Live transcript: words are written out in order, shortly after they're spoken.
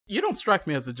You don't strike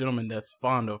me as a gentleman that's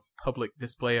fond of public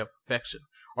display of affection,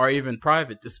 or even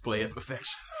private display of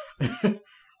affection.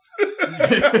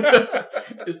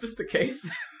 Is this the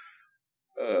case?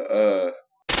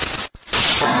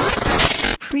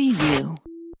 Preview.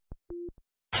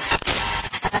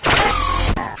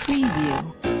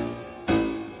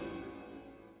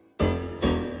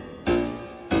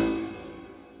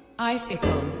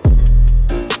 Icicle.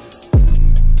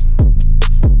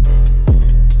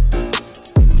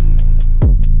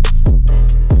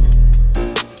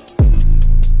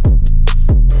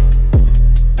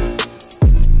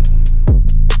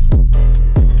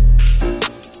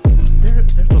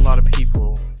 There's a lot of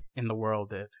people in the world,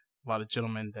 that a lot of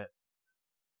gentlemen that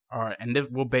are, and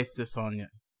we'll base this on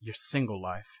your single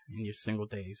life in your single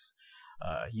days.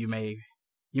 You may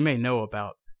know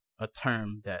about a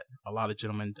term that a lot of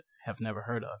gentlemen have never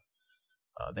heard of.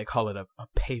 They call it a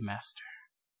paymaster.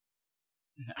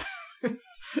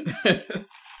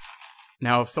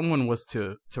 Now, if someone was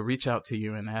to reach out to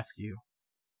you and ask you,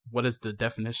 what is the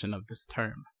definition of this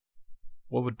term,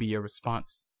 what would be your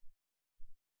response?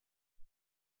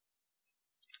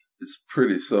 It's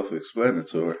pretty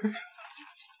self-explanatory.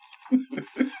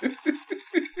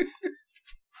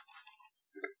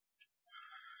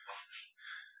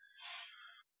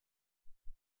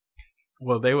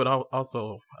 Well, they would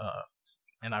also,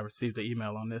 and I received an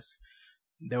email on this,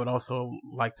 they would also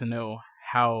like to know,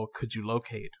 how could you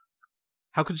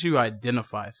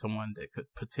identify someone that could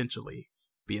potentially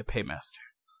be a paymaster?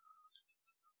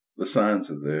 The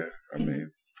signs are there. I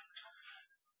mean,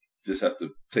 just have to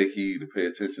take heed to pay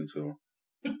attention to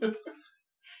them.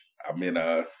 I mean,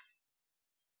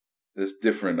 there's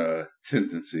different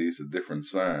tendencies and different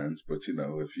signs, but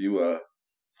if you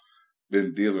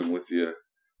been dealing with your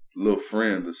little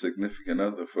friend, a significant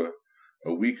other, for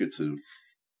a week or two,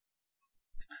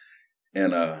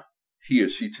 and he or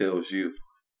she tells you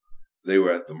they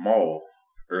were at the mall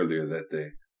earlier that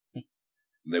day,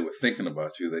 and they were thinking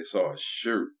about you. They saw a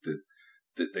shirt that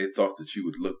they thought that you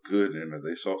would look good in, or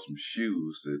they saw some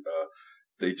shoes that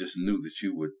they just knew that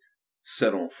you would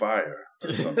set on fire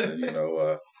or something.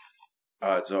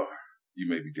 Odds are you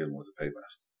may be dealing with a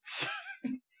paymaster.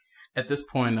 At this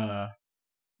point,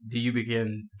 do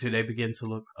they begin to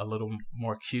look a little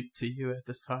more cute to you at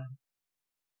this time,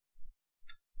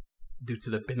 due to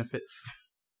the benefits?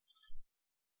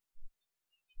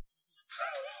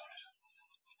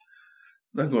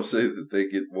 I'm not going to say that they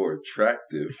get more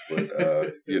attractive, but,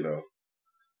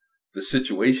 the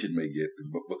situation may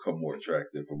become more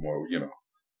attractive, or more,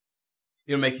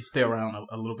 It'll make you stay around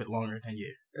a little bit longer than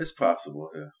you. It's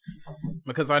possible, yeah.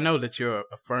 Because I know that you're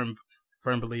a firm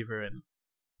believer in,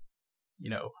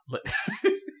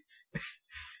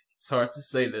 it's hard to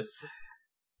say this,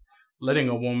 letting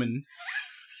a woman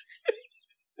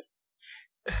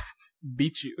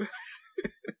beat you.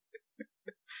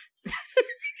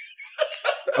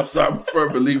 I'm sorry, I'm a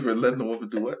firm believer in letting a woman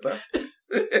do what now?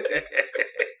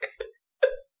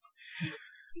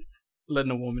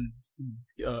 Letting a woman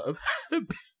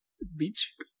beat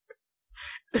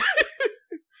you.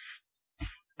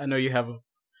 I know you have a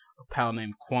pal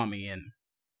named Kwame, and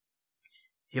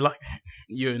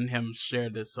you and him share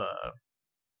this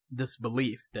this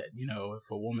belief that if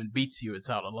a woman beats you, it's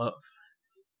out of love.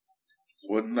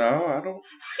 Well, no, I don't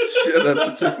share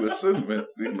that particular sentiment.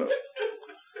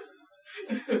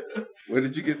 Where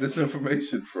did you get this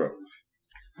information from?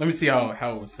 Let me see how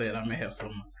it was said. I may have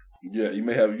some. Yeah, you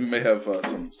may have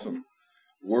some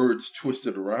words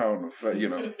twisted around.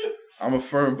 I'm a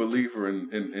firm believer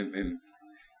in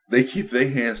they keep their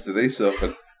hands to themselves,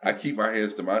 and I keep my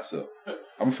hands to myself.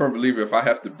 I'm a firm believer, if I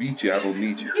have to beat you, I don't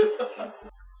need you.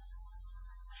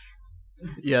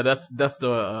 Yeah, that's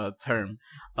the term.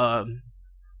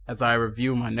 As I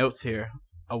review my notes here,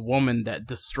 a woman that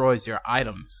destroys your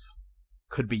items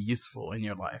could be useful in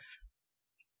your life,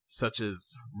 such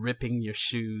as ripping your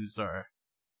shoes or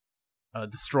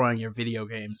destroying your video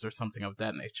games or something of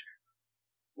that nature.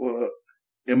 Well,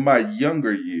 in my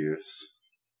younger years,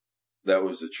 that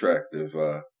was attractive.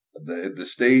 The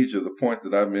stage or the point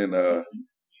that I'm in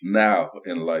now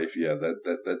in life, yeah,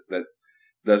 that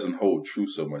doesn't hold true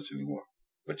so much anymore.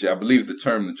 But yeah, I believe the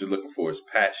term that you're looking for is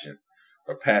passion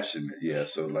or passionate. Yeah,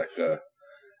 so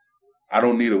I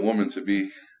don't need a woman to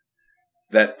be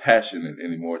that passionate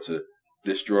anymore to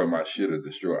destroy my shit or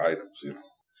destroy items.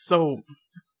 So,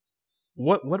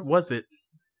 what was it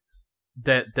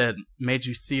that made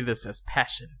you see this as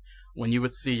passion? When you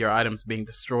would see your items being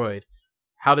destroyed,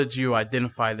 how did you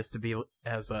identify this to be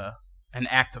as an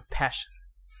act of passion?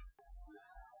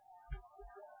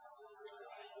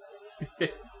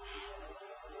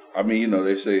 I mean,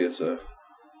 they say it's a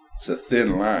It's a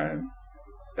thin line,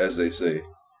 as they say.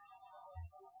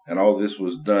 And all this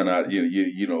was done out,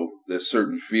 you know, there's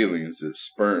certain feelings that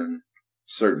spurn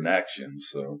certain actions.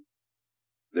 So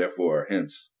therefore,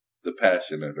 hence the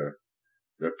passionate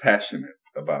they're passionate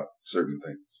about certain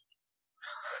things.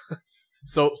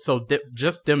 So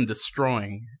just them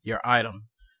destroying your item,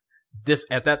 this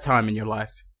at that time in your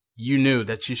life, you knew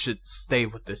that you should stay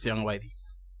with this young lady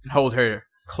and hold her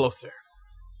closer.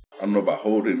 I don't know about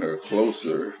holding her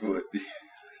closer, but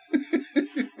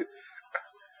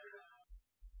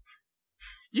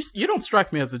you don't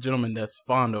strike me as a gentleman that's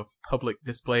fond of public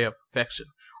display of affection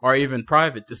or even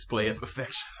private display of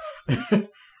affection.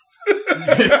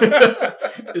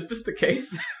 Is this the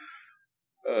case?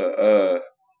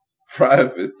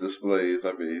 Private displays,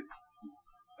 I mean,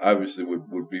 obviously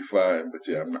would be fine, but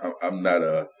yeah, I'm not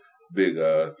a big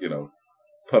you know,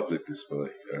 public display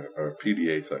or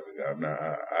PDA type of guy. I'm not.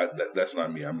 That's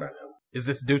not me. I'm not him. Is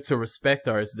this due to respect,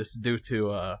 or is this due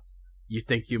to you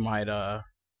think you might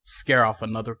scare off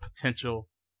another potential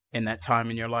in that time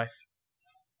in your life?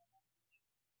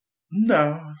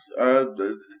 No,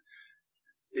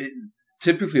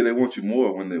 typically they want you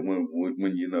more when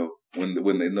you know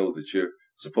when they know that you're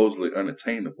supposedly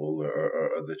unattainable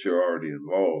or that you're already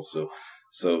involved.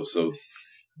 So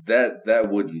that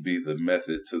wouldn't be the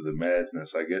method to the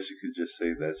madness. I guess you could just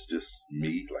say that's just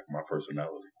me, like my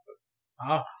personality.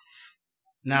 Ah,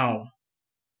 now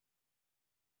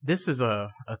this is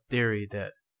a theory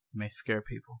that may scare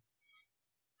people,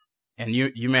 and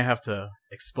you may have to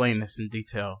explain this in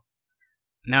detail.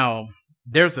 Now,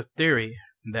 there's a theory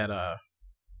that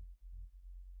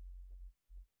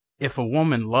if a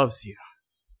woman loves you,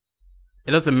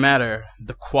 it doesn't matter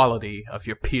the quality of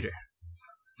your Peter.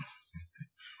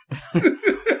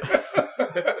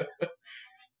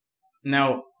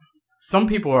 Now, some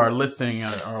people are listening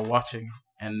or watching,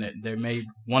 and they may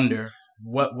wonder,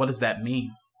 what does that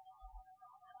mean?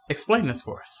 Explain this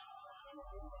for us.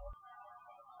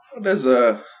 Well, there's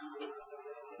a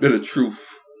bit of truth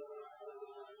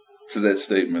to that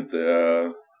statement.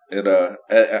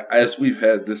 As we've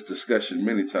had this discussion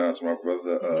many times, my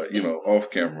brother, you know, off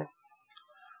camera,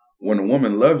 when a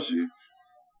woman loves you,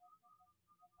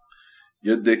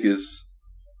 your dick is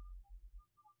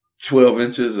 12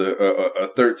 inches or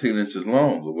 13 inches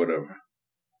long or whatever.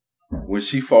 When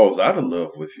she falls out of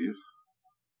love with you,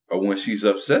 or when she's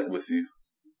upset with you,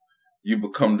 you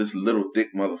become this little dick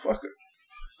motherfucker.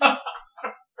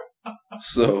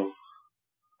 So,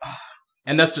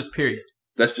 and that's just period.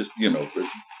 That's just, you know,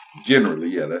 generally,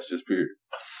 yeah, that's just period.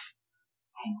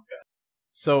 Oh my God.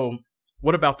 So,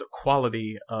 what about the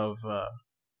quality of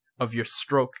your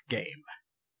stroke game?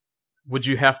 Would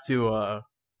you have to,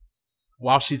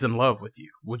 while she's in love with you,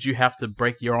 would you have to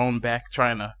break your own back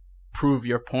trying to prove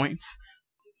your point?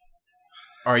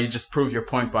 Or you just prove your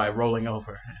point by rolling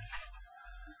over,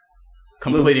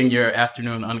 completing your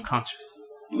afternoon unconscious?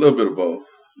 A little bit of both.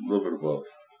 A little bit of both.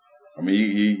 I mean,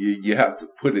 you have to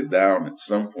put it down at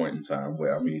some point in time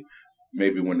where, I mean,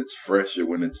 maybe when it's fresh or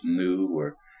when it's new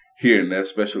or here and there,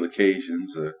 special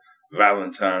occasions,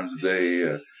 Valentine's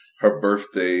Day, her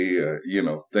birthday, you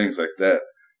know, things like that.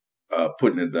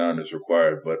 Putting it down is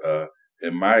required. But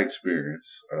in my experience,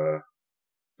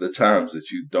 the times that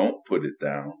you don't put it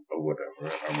down or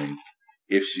whatever, I mean,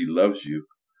 if she loves you,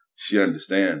 she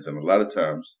understands. And a lot of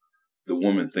times the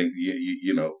woman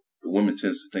the woman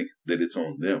tends to think that it's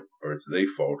on them or it's their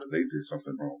fault or they did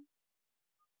something wrong.